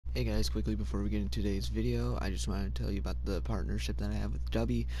Hey guys, quickly before we get into today's video, I just wanted to tell you about the partnership that I have with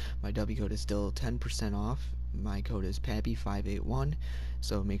W. My W code is still 10% off. My code is PAPPY581,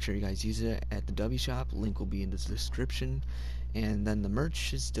 so make sure you guys use it at the W shop. Link will be in the description. And then the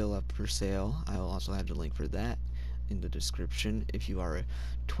merch is still up for sale. I will also have the link for that in the description. If you are a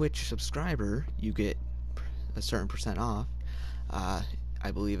Twitch subscriber, you get a certain percent off. I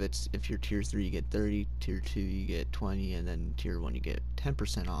believe it's if you're tier 3 you get 30, tier 2 you get 20, and then tier 1 you get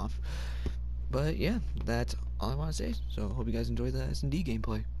 10% off. But yeah, that's all I want to say. So hope you guys enjoy the S&D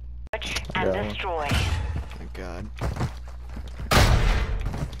gameplay. Search and destroy. My god.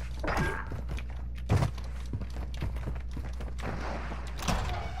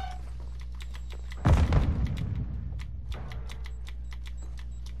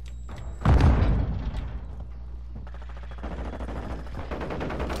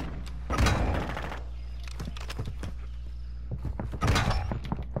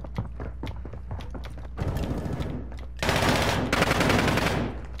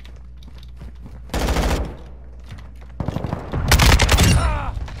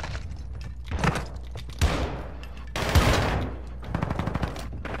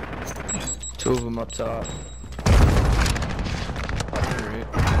 Two of them up top.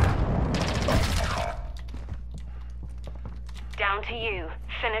 Alright. Down to you.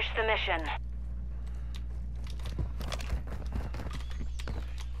 Finish the mission.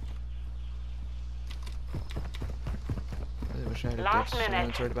 I wish I had a Last ditch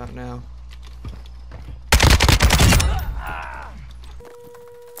minute. right about now.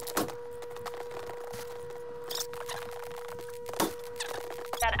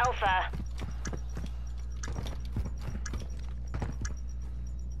 That Alpha.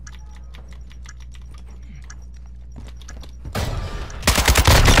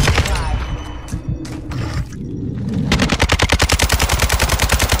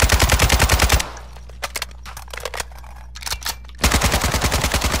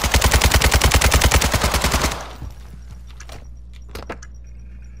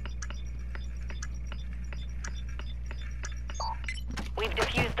 We've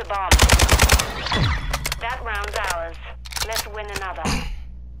defused the bomb. That round's ours. Let's win another.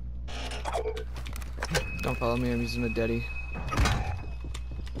 Don't follow me, I'm using a Deddy.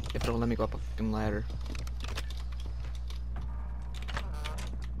 If it'll let me go up a fucking ladder.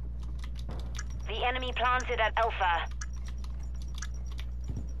 The enemy planted at Alpha.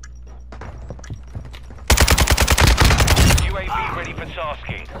 UAV ready for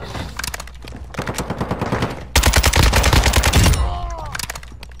tasking.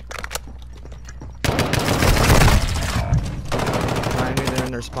 Behind me, they're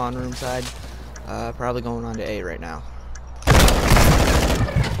in their spawn room side. Probably going on to A right now.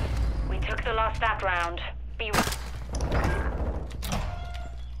 We took the loss that round. Be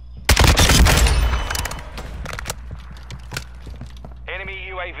Enemy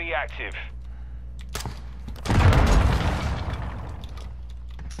UAV active.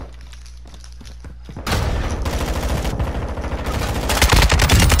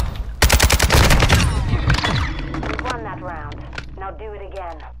 We won that round. Now do it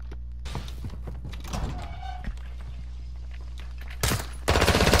again.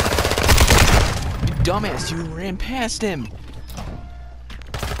 You dumbass, you ran past him!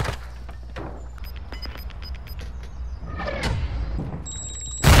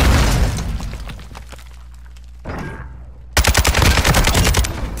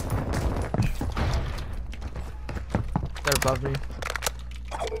 They're above me.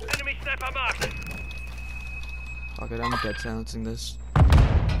 Enemy sniper marked. Fuck it, I'm dead silencing this.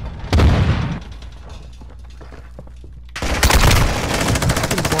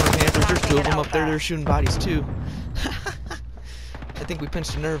 There's two of them up there, they're shooting bodies too. I think we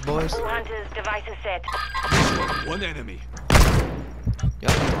pinched a nerve, boys. All hunters, devices set. One enemy.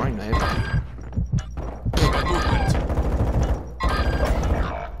 Yup, throwing knife. Movement.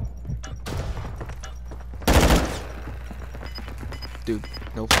 Dude,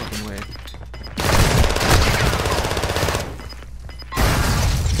 no fucking way.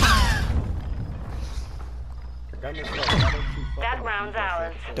 That round's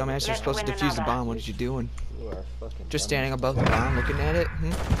ours. Dumbass, you're Let's supposed to win defuse the another. bomb. What are you doing? Just standing above the bomb looking at it?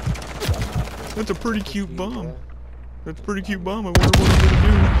 That's a pretty cute bomb. That's a pretty cute bomb. I wonder what I'm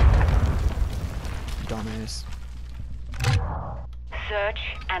gonna do. Dumbass. Search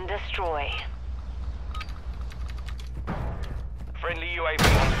and destroy. Friendly UAV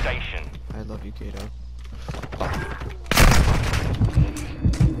on station. I love you, Kato.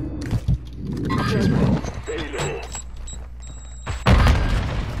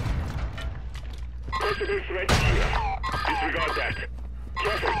 Residence right here. Disregard that.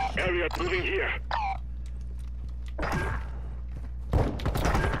 Careful. area moving here.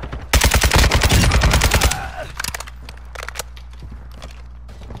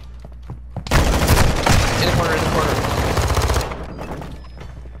 In the corner, in the corner.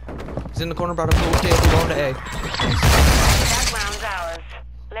 He's in the corner, about to pull tail, going to A. Nice. That round's ours.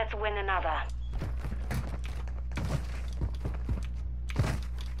 Let's win another.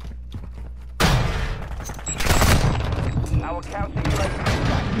 Our counter UAV.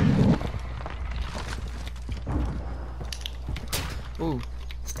 Ooh.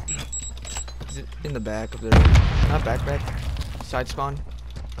 Is it in the back of their... Not back. Side spawn.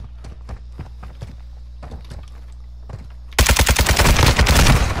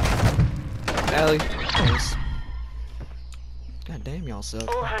 Alley. Nice. God damn, y'all suck.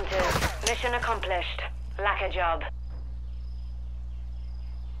 All hunters, mission accomplished. Lack a job.